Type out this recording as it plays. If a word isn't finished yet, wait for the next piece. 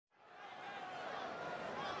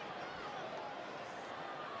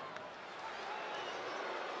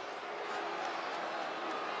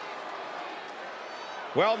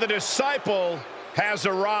Well, the disciple has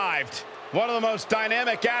arrived. One of the most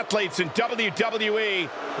dynamic athletes in WWE,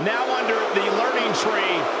 now under the learning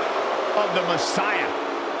tree of the Messiah.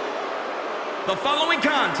 The following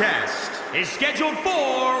contest is scheduled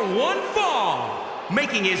for one fall.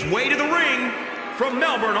 Making his way to the ring from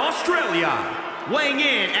Melbourne, Australia, weighing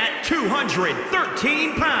in at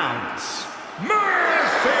 213 pounds,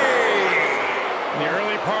 Murphy! In the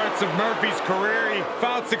early parts of Murphy's career, he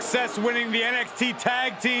found success winning the NXT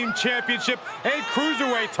Tag Team Championship and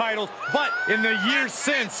Cruiserweight titles, but in the years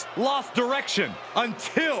since, lost direction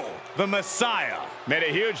until the Messiah. Made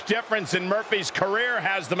a huge difference in Murphy's career,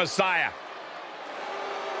 has the Messiah.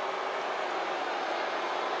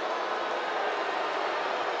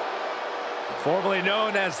 Formerly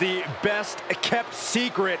known as the best-kept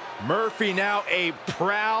secret, Murphy now a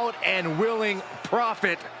proud and willing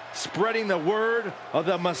prophet, spreading the word of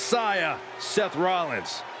the Messiah, Seth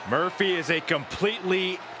Rollins. Murphy is a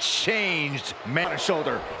completely changed man on his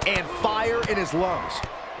shoulder and fire in his lungs.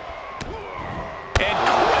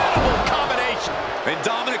 Incredible combination. And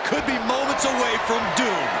Dominic could be moments away from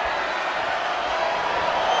doom.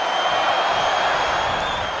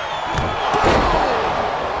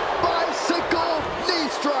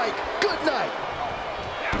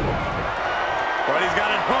 But he's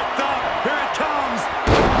got it hooked up. Here it comes.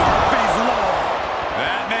 Murphy's Law.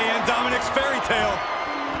 That may end Dominic's fairy tale.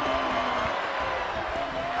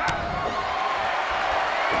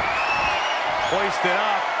 Hoisted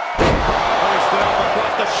up. Hoisted up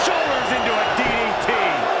across the shoulders into a DDT.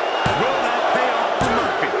 Will that pay off for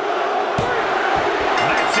Murphy?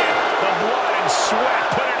 That's it. The blood and sweat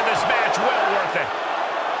put into this match. Well worth it.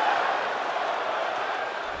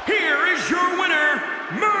 Here is your winner,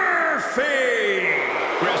 Murphy!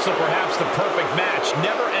 Wrestle perhaps the perfect match.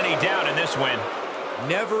 Never any doubt in this win.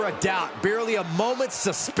 Never a doubt. Barely a moment's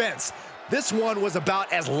suspense. This one was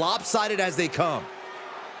about as lopsided as they come.